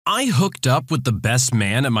I hooked up with the best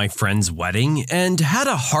man at my friend's wedding and had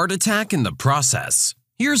a heart attack in the process.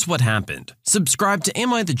 Here's what happened. Subscribe to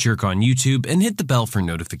Am I the Jerk on YouTube and hit the bell for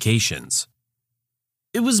notifications.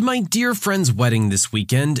 It was my dear friend's wedding this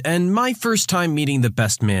weekend and my first time meeting the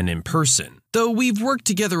best man in person. Though we've worked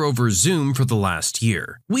together over Zoom for the last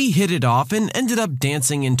year. We hit it off and ended up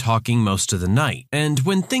dancing and talking most of the night. And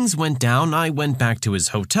when things went down, I went back to his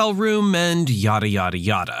hotel room and yada yada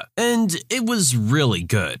yada. And it was really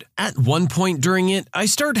good. At one point during it, I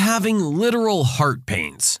started having literal heart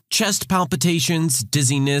pains, chest palpitations,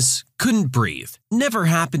 dizziness, couldn't breathe. Never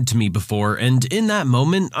happened to me before, and in that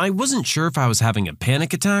moment, I wasn't sure if I was having a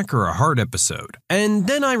panic attack or a heart episode. And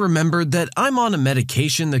then I remembered that I'm on a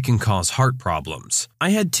medication that can cause heart problems. I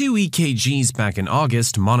had 2 EKGs back in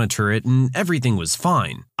August to monitor it and everything was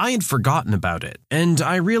fine. I had forgotten about it, and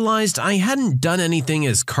I realized I hadn't done anything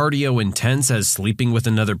as cardio intense as sleeping with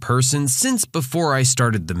another person since before I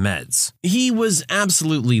started the meds. He was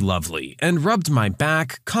absolutely lovely and rubbed my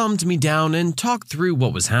back, calmed me down, and talked through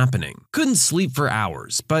what was happening. Couldn't sleep for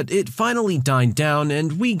hours, but it finally died down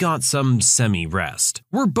and we got some semi-rest.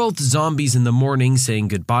 We're both zombies in the morning saying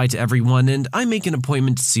goodbye to everyone, and I make an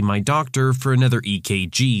appointment to see my doctor for another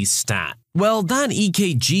EKG stat. Well, that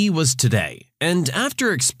EKG was today, and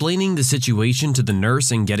after explaining the situation to the nurse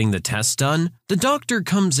and getting the test done, the doctor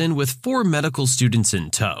comes in with 4 medical students in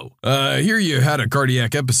tow. Hear you had a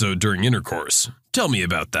cardiac episode during intercourse. Tell me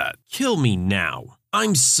about that. Kill me now.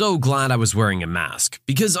 I'm so glad I was wearing a mask,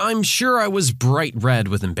 because I'm sure I was bright red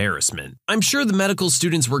with embarrassment. I'm sure the medical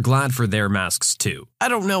students were glad for their masks too. I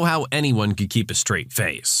don't know how anyone could keep a straight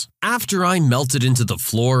face. After I melted into the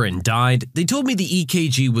floor and died, they told me the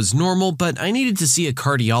EKG was normal, but I needed to see a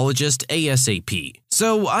cardiologist ASAP.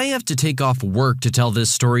 So I have to take off work to tell this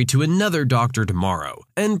story to another doctor tomorrow,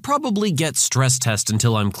 and probably get stress test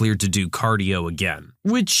until I'm cleared to do cardio again.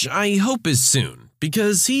 Which I hope is soon,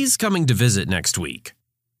 because he's coming to visit next week.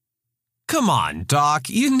 Come on, Doc,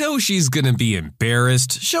 you know she's gonna be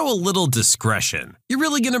embarrassed. Show a little discretion. You're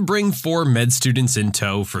really gonna bring 4 med students in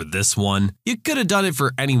tow for this one? You could have done it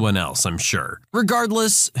for anyone else, I'm sure.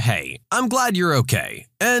 Regardless, hey, I'm glad you're okay,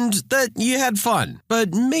 and that you had fun.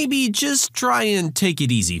 But maybe just try and take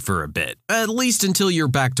it easy for a bit, at least until you're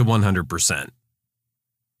back to 100%.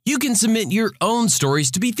 You can submit your own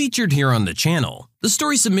stories to be featured here on the channel. The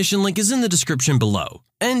story submission link is in the description below.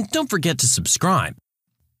 And don't forget to subscribe.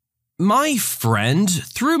 My friend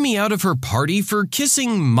threw me out of her party for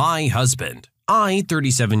kissing my husband. I,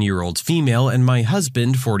 37-year-old female, and my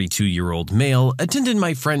husband, 42-year-old male, attended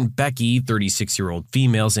my friend Becky, 36-year-old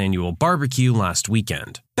female's annual barbecue last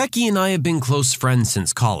weekend. Becky and I have been close friends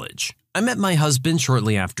since college. I met my husband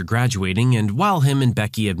shortly after graduating, and while him and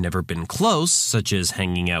Becky have never been close, such as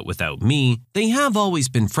hanging out without me, they have always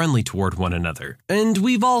been friendly toward one another, and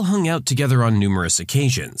we've all hung out together on numerous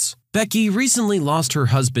occasions. Becky recently lost her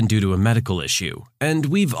husband due to a medical issue, and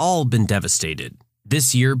we've all been devastated.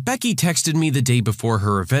 This year, Becky texted me the day before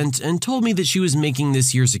her event and told me that she was making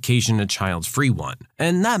this year's occasion a child-free one,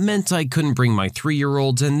 and that meant I couldn't bring my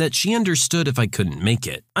 3-year-old and that she understood if I couldn't make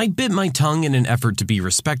it. I bit my tongue in an effort to be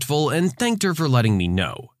respectful and thanked her for letting me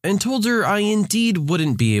know, and told her I indeed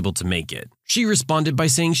wouldn't be able to make it. She responded by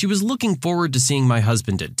saying she was looking forward to seeing my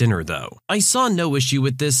husband at dinner though. I saw no issue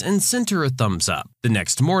with this and sent her a thumbs up. The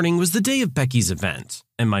next morning was the day of Becky's event,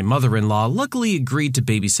 and my mother-in-law luckily agreed to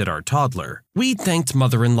babysit our toddler. We thanked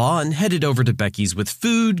mother-in-law and headed over to Becky's with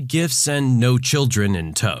food, gifts, and no children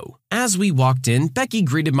in tow. As we walked in, Becky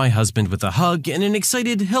greeted my husband with a hug and an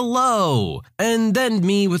excited hello, and then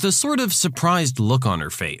me with a sort of surprised look on her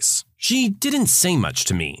face. She didn't say much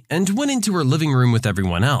to me and went into her living room with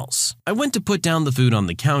everyone else. I went to put down the food on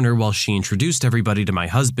the counter while she introduced everybody to my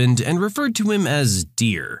husband and referred to him as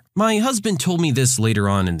dear. My husband told me this later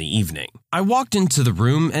on in the evening. I walked into the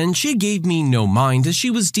room and she gave me no mind as she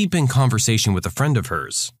was deep in conversation with a friend of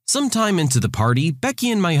hers. Sometime into the party, Becky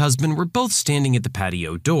and my husband were both standing at the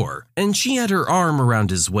patio door, and she had her arm around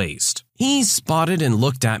his waist. He spotted and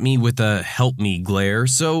looked at me with a help me glare,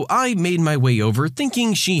 so I made my way over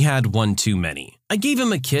thinking she had one too many. I gave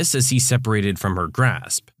him a kiss as he separated from her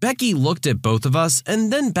grasp. Becky looked at both of us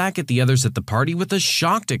and then back at the others at the party with a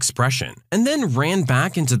shocked expression, and then ran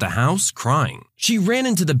back into the house crying. She ran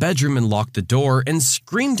into the bedroom and locked the door and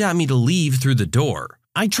screamed at me to leave through the door.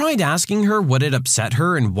 I tried asking her what had upset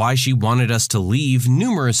her and why she wanted us to leave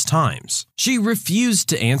numerous times. She refused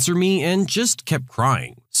to answer me and just kept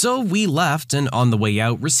crying. So we left and on the way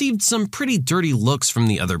out received some pretty dirty looks from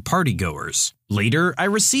the other partygoers. Later, I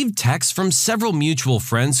received texts from several mutual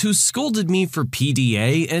friends who scolded me for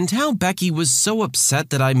PDA and how Becky was so upset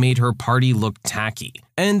that I made her party look tacky,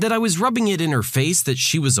 and that I was rubbing it in her face that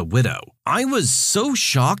she was a widow. I was so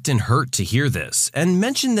shocked and hurt to hear this, and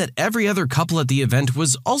mentioned that every other couple at the event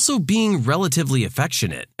was also being relatively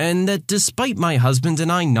affectionate, and that despite my husband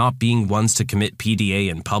and I not being ones to commit PDA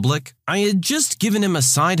in public, I had just given him a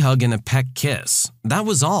side hug and a peck kiss. That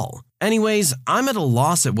was all. Anyways, I'm at a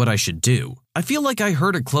loss at what I should do. I feel like I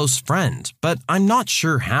hurt a close friend, but I'm not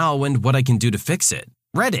sure how and what I can do to fix it.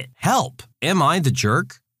 Reddit, help! Am I the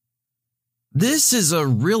jerk? This is a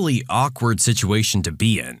really awkward situation to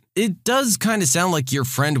be in. It does kind of sound like your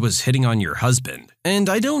friend was hitting on your husband, and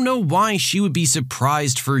I don't know why she would be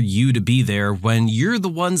surprised for you to be there when you're the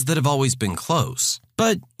ones that have always been close.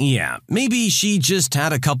 But yeah, maybe she just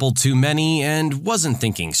had a couple too many and wasn't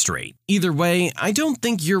thinking straight. Either way, I don't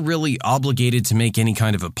think you're really obligated to make any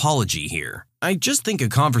kind of apology here. I just think a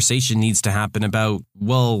conversation needs to happen about,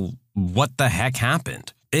 well, what the heck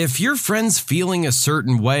happened? If your friend's feeling a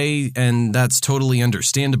certain way, and that's totally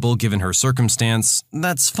understandable given her circumstance,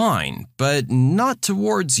 that's fine, but not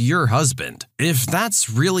towards your husband. If that's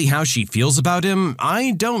really how she feels about him,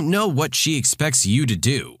 I don't know what she expects you to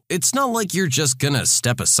do. It's not like you're just gonna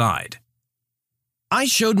step aside. I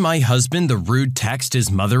showed my husband the rude text his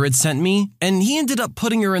mother had sent me, and he ended up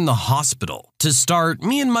putting her in the hospital. To start,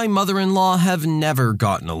 me and my mother-in-law have never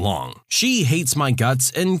gotten along. She hates my guts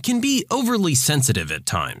and can be overly sensitive at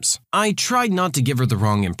times. I tried not to give her the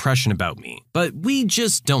wrong impression about me, but we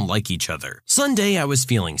just don't like each other. Sunday, I was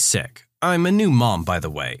feeling sick. I'm a new mom, by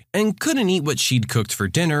the way, and couldn't eat what she'd cooked for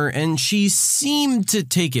dinner, and she seemed to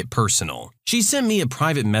take it personal. She sent me a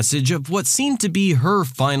private message of what seemed to be her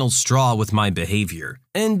final straw with my behavior,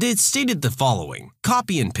 and it stated the following,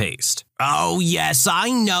 copy and paste. Oh yes,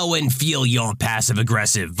 I know and feel your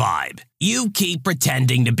passive-aggressive vibe. You keep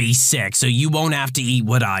pretending to be sick so you won't have to eat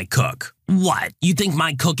what I cook. What? You think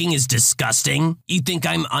my cooking is disgusting? You think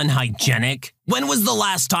I'm unhygienic? When was the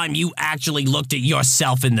last time you actually looked at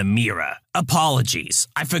yourself in the mirror? Apologies.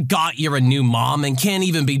 I forgot you're a new mom and can't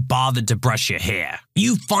even be bothered to brush your hair.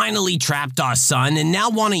 You finally trapped our son and now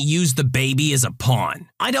want to use the baby as a pawn.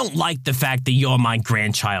 I don't like the fact that you're my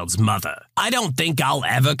grandchild's mother. I don't think I'll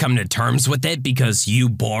ever come to terms with it because you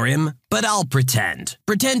bore him, but I'll pretend.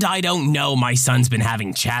 Pretend I don't know my son's been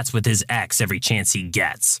having chats with his ex every chance he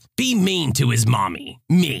gets. Be mean to his mommy,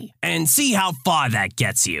 me, and see how far that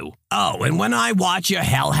gets you. Oh, and when I watch your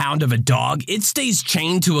hellhound of a dog, it stays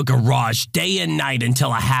chained to a garage day and night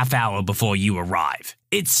until a half hour before you arrive.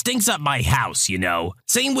 It stinks up my house, you know.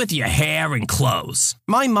 Same with your hair and clothes.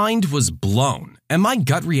 My mind was blown, and my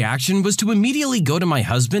gut reaction was to immediately go to my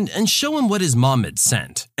husband and show him what his mom had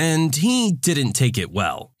sent. And he didn't take it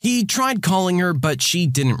well. He tried calling her, but she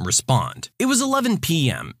didn't respond. It was 11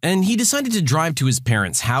 p.m., and he decided to drive to his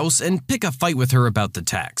parents' house and pick a fight with her about the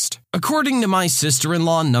text. According to my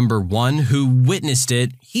sister-in-law number 1, who witnessed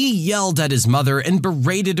it, he yelled at his mother and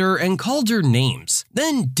berated her and called her names,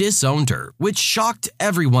 then disowned her, which shocked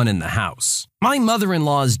everyone in the house. My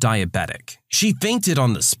mother-in-law is diabetic. She fainted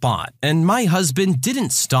on the spot, and my husband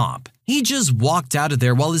didn't stop. He just walked out of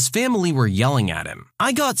there while his family were yelling at him.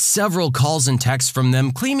 I got several calls and texts from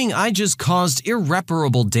them claiming I just caused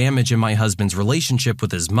irreparable damage in my husband's relationship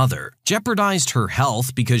with his mother, jeopardized her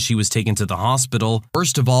health because she was taken to the hospital,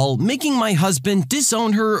 worst of all, making my husband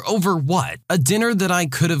disown her over what? A dinner that I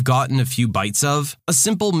could have gotten a few bites of? A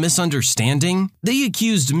simple misunderstanding? They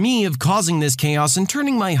accused me of causing this chaos and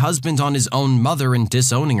turning my husband on his own mother and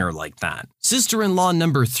disowning her like that. Sister-in-law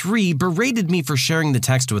number 3 berated me for sharing the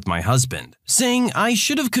text with my husband, saying I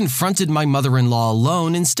should have confronted my mother-in-law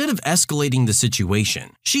alone instead of escalating the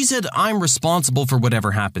situation. She said I'm responsible for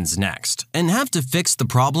whatever happens next and have to fix the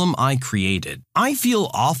problem I created. I feel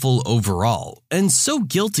awful overall and so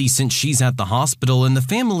guilty since she's at the hospital and the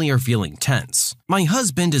family are feeling tense. My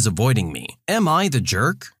husband is avoiding me. Am I the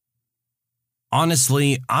jerk?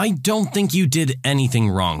 Honestly, I don't think you did anything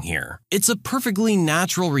wrong here. It's a perfectly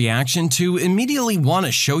natural reaction to immediately want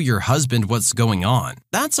to show your husband what's going on.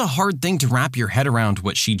 That's a hard thing to wrap your head around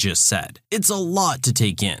what she just said. It's a lot to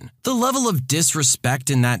take in. The level of disrespect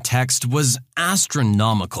in that text was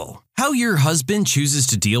astronomical. How your husband chooses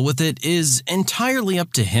to deal with it is entirely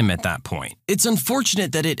up to him at that point. It's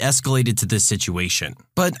unfortunate that it escalated to this situation,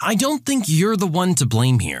 but I don't think you're the one to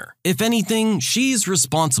blame here. If anything, she's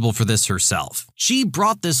responsible for this herself. She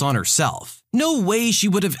brought this on herself. No way she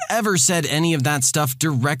would have ever said any of that stuff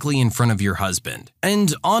directly in front of your husband.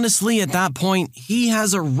 And honestly, at that point, he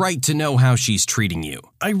has a right to know how she's treating you.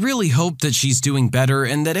 I really hope that she's doing better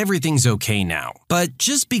and that everything's okay now. But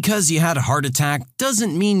just because you had a heart attack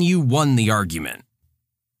doesn't mean you won the argument.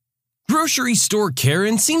 Grocery store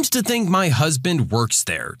Karen seems to think my husband works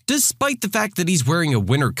there, despite the fact that he's wearing a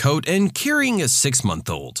winter coat and carrying a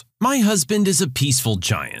 6-month-old. My husband is a peaceful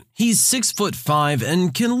giant. He's 6'5"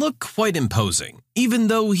 and can look quite imposing, even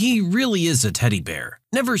though he really is a teddy bear.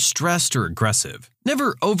 Never stressed or aggressive,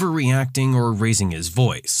 never overreacting or raising his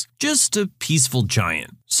voice, just a peaceful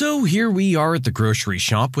giant. So here we are at the grocery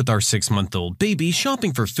shop with our 6-month-old baby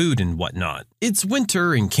shopping for food and whatnot. It's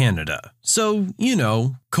winter in Canada, so,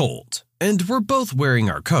 cold. And we're both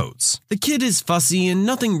wearing our coats. The kid is fussy and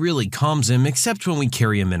nothing really calms him except when we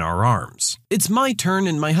carry him in our arms. It's my turn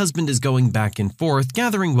and my husband is going back and forth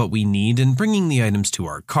gathering what we need and bringing the items to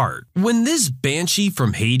our cart, when this banshee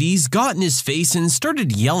from Hades got in his face and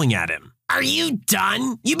started yelling at him. Are you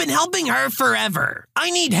done? You've been helping her forever.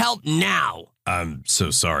 I need help now. I'm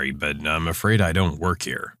so sorry, but I'm afraid I don't work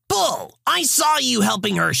here. Bull! I saw you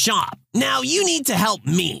helping her shop. Now you need to help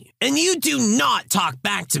me. And you do not talk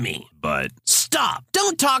back to me. But stop.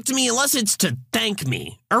 Don't talk to me unless it's to thank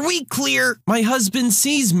me. Are we clear? My husband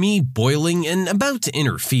sees me boiling and about to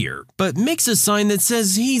interfere, but makes a sign that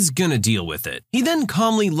says he's gonna deal with it. He then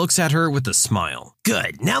calmly looks at her with a smile.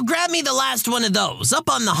 Good. Now grab me the last one of those up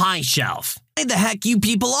on the high shelf. Why the heck you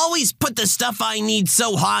people always put the stuff I need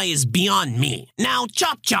so high is beyond me. Now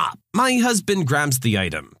chop chop. My husband grabs the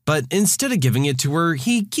item, but instead of giving it to her,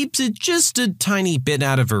 he keeps it just a tiny bit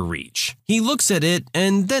out of her reach. He looks at it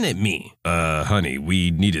and then at me. Honey,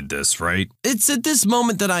 we needed this, right? It's at this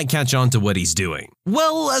moment that I catch on to what he's doing.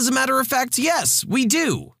 Well, as a matter of fact, yes, we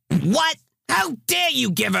do. What? How dare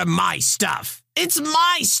you give her my stuff? It's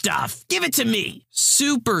my stuff. Give it to me.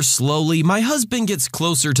 Super slowly, my husband gets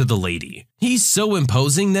closer to the lady. He's so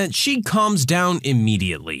imposing that she calms down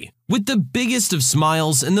immediately. With the biggest of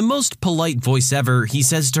smiles and the most polite voice ever, he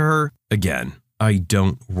says to her, "Again, I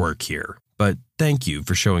don't work here, but thank you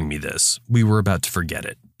for showing me this. We were about to forget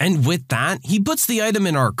it." And with that, he puts the item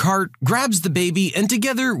in our cart, grabs the baby, and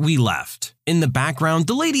together we left. In the background,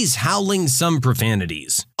 the lady's howling some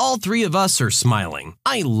profanities. All three of us are smiling.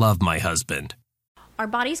 I love my husband. Our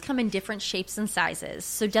bodies come in different shapes and sizes,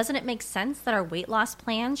 so doesn't it make sense that our weight loss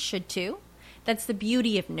plans should too? That's the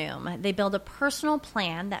beauty of Noom. They build a personal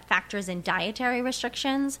plan that factors in dietary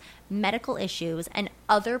restrictions, medical issues, and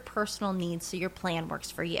other personal needs so your plan works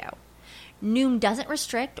for you. Noom doesn't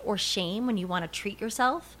restrict or shame when you want to treat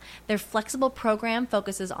yourself. Their flexible program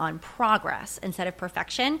focuses on progress instead of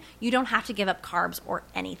perfection. You don't have to give up carbs or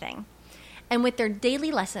anything. And with their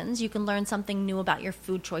daily lessons, you can learn something new about your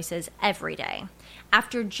food choices every day.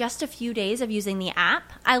 After just a few days of using the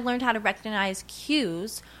app, I learned how to recognize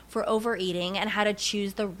cues for overeating and how to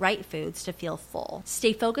choose the right foods to feel full.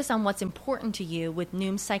 Stay focused on what's important to you with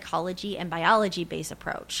Noom's psychology and biology-based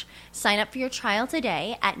approach. Sign up for your trial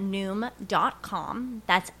today at Noom.com.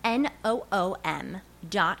 That's Noom.com.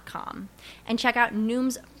 And check out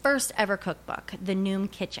Noom's first ever cookbook, The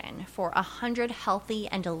Noom Kitchen, for 100 healthy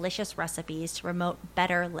and delicious recipes to promote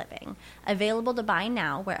better living. Available to buy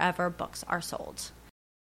now wherever books are sold.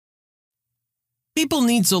 People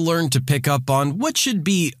need to learn to pick up on what should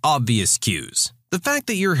be obvious cues. The fact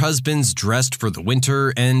that your husband's dressed for the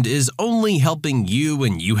winter and is only helping you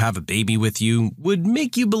and you have a baby with you would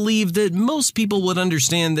make you believe that most people would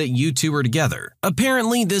understand that you two are together.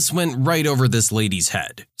 Apparently, this went right over this lady's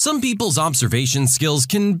head. Some people's observation skills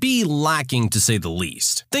can be lacking to say the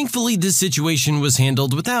least. Thankfully, this situation was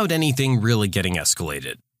handled without anything really getting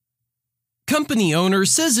escalated. Company owner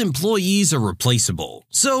says employees are replaceable,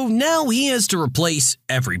 so now he has to replace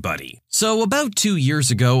everybody. So about 2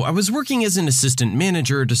 years ago, I was working as an assistant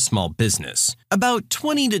manager at a small business, about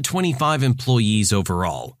 20 to 25 employees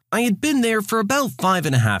overall. I had been there for about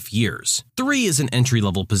 5.5 years, 3 as an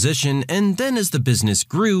entry-level position, and then as the business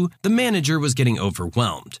grew, the manager was getting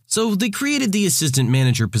overwhelmed. So they created the assistant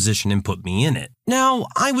manager position and put me in it. Now,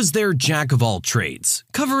 I was their jack of all trades,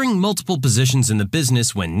 covering multiple positions in the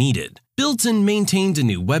business when needed. Built and maintained a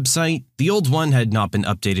new website, the old one had not been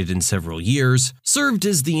updated in several years, served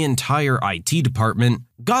as the entire IT department,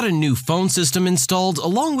 got a new phone system installed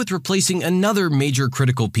along with replacing another major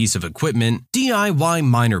critical piece of equipment, DIY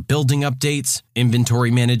minor building updates,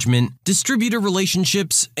 inventory management, distributor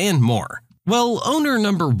relationships, and more. Well, owner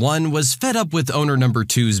number 1 was fed up with owner number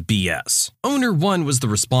 2's BS. Owner 1 was the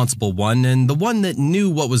responsible one and the one that knew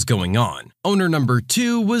what was going on. Owner number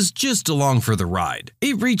 2 was just along for the ride.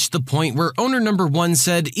 It reached the point where owner number 1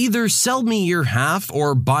 said, either sell me your half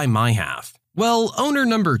or buy my half. Well, owner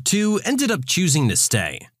number 2 ended up choosing to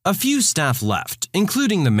stay. A few staff left,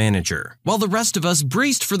 including the manager, while the rest of us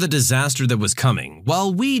braced for the disaster that was coming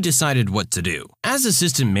while we decided what to do. As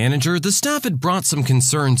assistant manager, the staff had brought some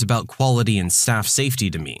concerns about quality and staff safety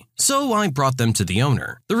to me, so I brought them to the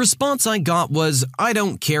owner. The response I got was, I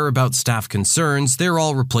don't care about staff concerns, they're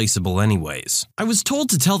all replaceable anyways. I was told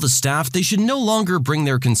to tell the staff they should no longer bring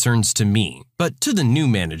their concerns to me, but to the new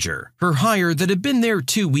manager, her hire that had been there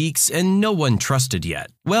 2 weeks and no one trusted yet.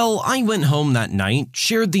 Well, I went home that night,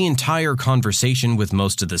 shared the entire conversation with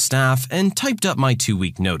most of the staff, and typed up my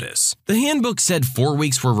 2-week notice. The handbook said 4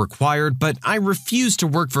 weeks were required, but I refused to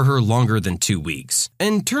work for her longer than 2 weeks,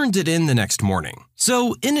 and turned it in the next morning.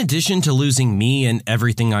 So, in addition to losing me and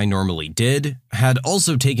everything I normally did, had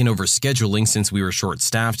also taken over scheduling since we were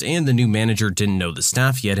short-staffed and the new manager didn't know the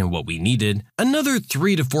staff yet and what we needed, another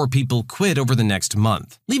 3 to 4 people quit over the next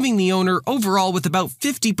month, leaving the owner overall with about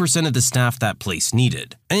 50% of the staff that place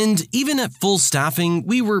needed. And even at full staffing,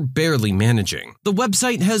 we were barely managing. The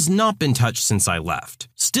website has not been touched since I left.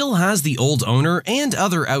 Still has the old owner and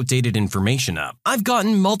other outdated information up. I've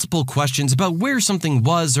gotten multiple questions about where something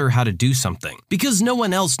was or how to do something, because no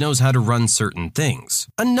one else knows how to run certain things.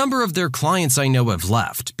 A number of their clients I know have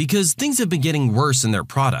left because things have been getting worse in their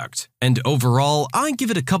product. And overall, I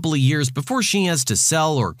give it a couple of years before she has to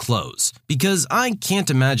sell or close, because I can't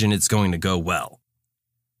imagine it's going to go well.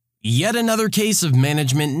 Yet another case of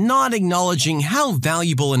management not acknowledging how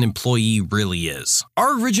valuable an employee really is.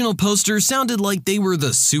 Our original poster sounded like they were the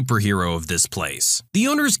superhero of this place. The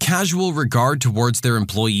owner's casual regard towards their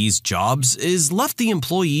employees' jobs is left the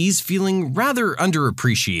employees feeling rather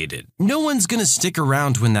underappreciated. No one's gonna stick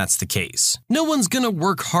around when that's the case. No one's gonna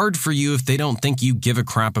work hard for you if they don't think you give a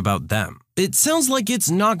crap about them. It sounds like it's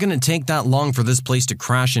not going to take that long for this place to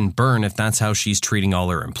crash and burn if that's how she's treating all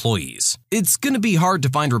her employees. It's going to be hard to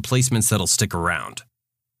find replacements that'll stick around.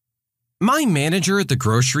 My manager at the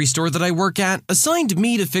grocery store that I work at assigned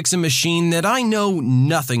me to fix a machine that I know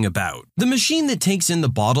nothing about. The machine that takes in the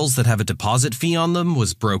bottles that have a deposit fee on them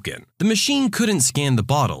was broken. The machine couldn't scan the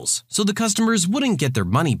bottles, so the customers wouldn't get their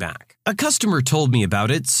money back. A customer told me about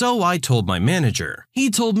it, so I told my manager. He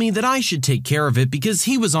told me that I should take care of it because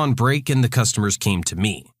he was on break and the customers came to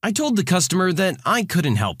me. I told the customer that I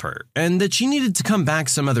couldn't help her and that she needed to come back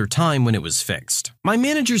some other time when it was fixed. My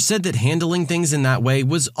manager said that handling things in that way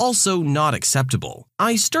was also not acceptable.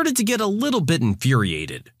 I started to get a little bit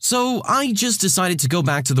infuriated, so I just decided to go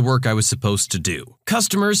back to the work I was supposed to do.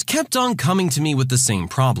 Customers kept on coming to me with the same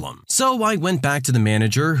problem, so I went back to the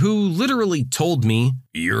manager who literally told me,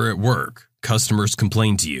 "You're at work. Customers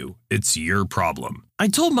complain to you. It's your problem." I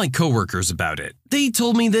told my coworkers about it. They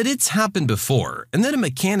told me that it's happened before and that a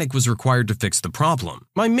mechanic was required to fix the problem.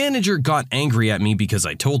 My manager got angry at me because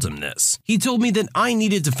I told him this. He told me that I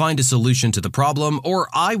needed to find a solution to the problem or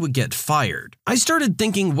I would get fired. I started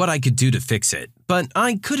thinking what I could do to fix it, but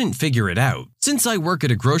I couldn't figure it out, since I work at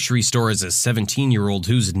a grocery store as a 17-year-old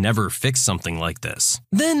who's never fixed something like this.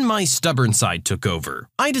 Then my stubborn side took over.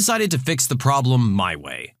 I decided to fix the problem my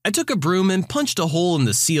way. I took a broom and punched a hole in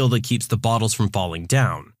the seal that keeps the bottles from falling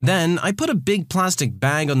down. Then I put a big plastic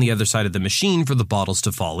bag on the other side of the machine for the bottles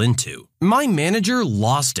to fall into. My manager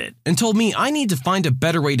lost it and told me I need to find a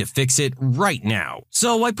better way to fix it right now.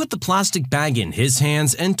 So I put the plastic bag in his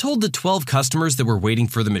hands and told the 12 customers that were waiting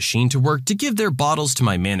for the machine to work to give their bottles to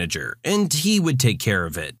my manager, and he would take care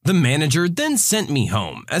of it. The manager then sent me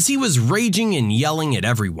home as he was raging and yelling at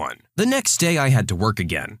everyone. The next day I had to work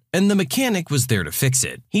again, and the mechanic was there to fix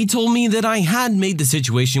it. He told me that I had made the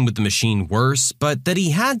situation with the machine worse, but that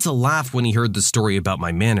he had to laugh when he heard the story about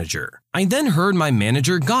my manager. I then heard my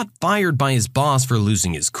manager got fired by his boss for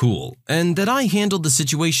losing his cool, and that I handled the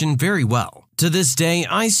situation very well. To this day,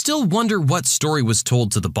 I still wonder what story was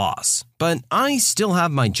told to the boss, but I still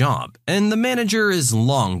have my job, and the manager is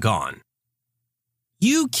long gone.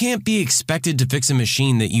 You can't be expected to fix a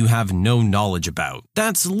machine that you have no knowledge about.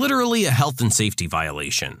 That's literally a health and safety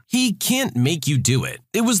violation. He can't make you do it.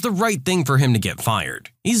 It was the right thing for him to get fired.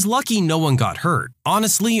 He's lucky no one got hurt.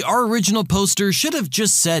 Honestly, our original poster should have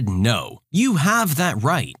just said no. You have that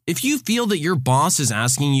right. If you feel that your boss is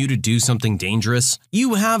asking you to do something dangerous,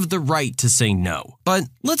 you have the right to say no. But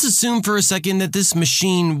let's assume for a second that this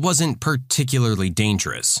machine wasn't particularly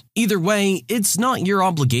dangerous. Either way, it's not your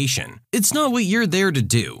obligation. It's not what you're there to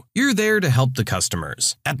do. You're there to help the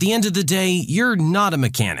customers. At the end of the day, you're not a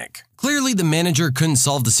mechanic. Clearly, the manager couldn't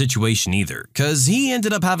solve the situation either, because he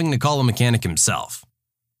ended up having to call a mechanic himself.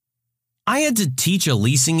 I had to teach a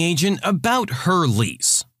leasing agent about her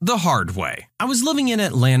lease, the hard way. I was living in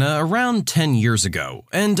Atlanta around 10 years ago,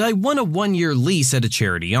 and I won a 1-year lease at a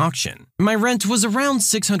charity auction. My rent was around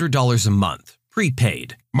 $600 a month,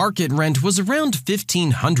 prepaid. Market rent was around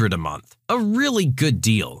 $1,500 a month, a really good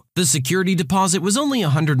deal. The security deposit was only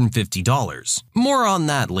 $150. More on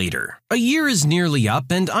that later. A year is nearly up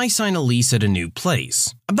and I sign a lease at a new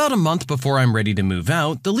place. About a month before I'm ready to move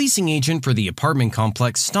out, the leasing agent for the apartment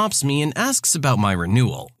complex stops me and asks about my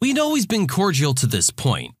renewal. We'd always been cordial to this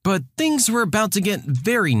point, but things were about to get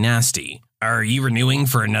very nasty. Are you renewing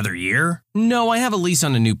for another year? No, I have a lease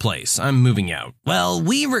on a new place. I'm moving out. Well,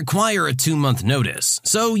 we require a 2-month notice,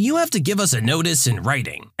 so you have to give us a notice in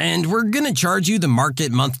writing. And we're gonna charge you the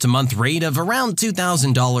market month-to-month rate of around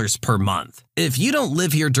 $2,000 per month. If you don't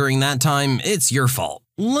live here during that time, it's your fault.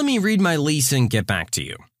 Let me read my lease and get back to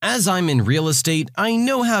you. As I'm in real estate, I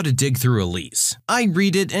know how to dig through a lease. I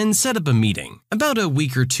read it and set up a meeting, about a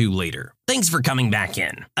week or two later. Thanks for coming back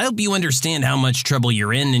in. I hope you understand how much trouble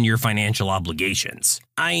you're in and your financial obligations.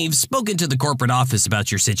 I've spoken to the corporate office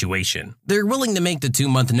about your situation. They're willing to make the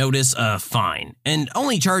 2-month notice a fine and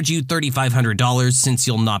only charge you $3,500 since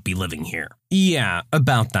you'll not be living here. Yeah,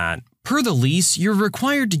 about that. Per the lease, you're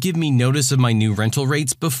required to give me notice of my new rental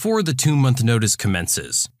rates before the 2-month notice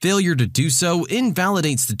commences. Failure to do so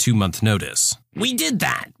invalidates the 2-month notice. We did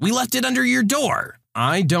that. We left it under your door.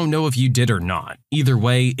 I don't know if you did or not. Either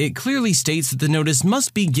way, it clearly states that the notice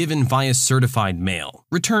must be given via certified mail.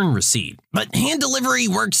 Return receipt. But hand delivery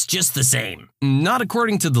works just the same. Not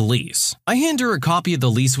according to the lease. I hand her a copy of the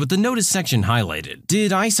lease with the notice section highlighted.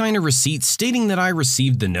 Did I sign a receipt stating that I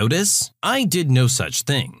received the notice? I did no such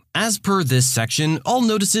thing. As per this section, all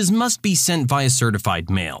notices must be sent via certified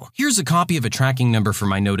mail. Here's a copy of a tracking number for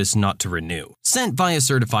my notice not to renew. Sent via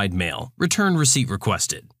certified mail. Return receipt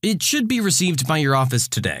requested. It should be received by your office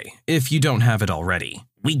today, if you don't have it already.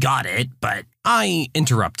 We got it, but I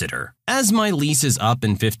interrupted her. As my lease is up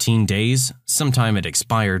in 15 days, sometime it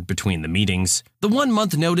expired between the meetings, the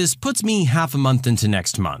 1-month notice puts me half a month into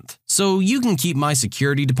next month. So you can keep my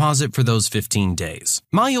security deposit for those 15 days.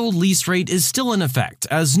 My old lease rate is still in effect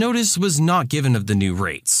as notice was not given of the new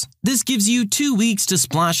rates. This gives you 2 weeks to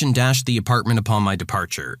splash and dash the apartment upon my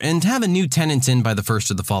departure and have a new tenant in by the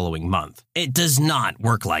 1st of the following month. It does not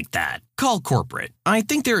work like that. Call corporate. I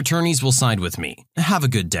think their attorneys will side with me. Have a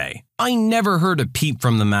good day. I never heard a peep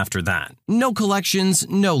from them after that. No collections,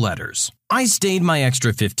 no letters. I stayed my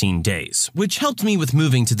extra 15 days, which helped me with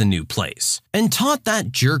moving to the new place, and taught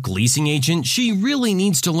that jerk leasing agent she really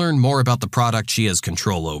needs to learn more about the product she has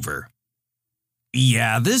control over.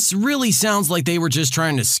 Yeah, this really sounds like they were just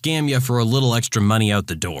trying to scam you for a little extra money out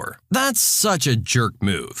the door. That's such a jerk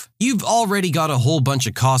move. You've already got a whole bunch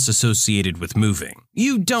of costs associated with moving.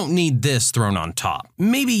 You don't need this thrown on top.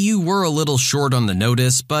 Maybe you were a little short on the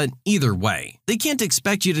notice, but either way, they can't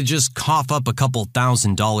expect you to just cough up a couple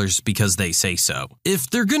 $1,000s because they say so. If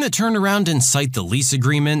they're gonna turn around and cite the lease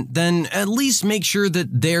agreement, then at least make sure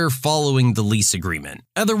that they're following the lease agreement.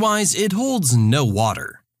 Otherwise, it holds no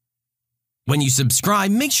water. When you subscribe,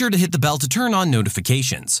 make sure to hit the bell to turn on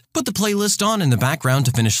notifications. Put the playlist on in the background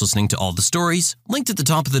to finish listening to all the stories, linked at the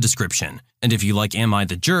top of the description. And if you like Am I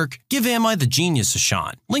the Jerk, give Am I the Genius a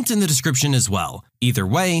shot, linked in the description as well. Either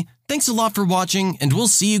way, thanks a lot for watching, and we'll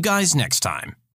see you guys next time.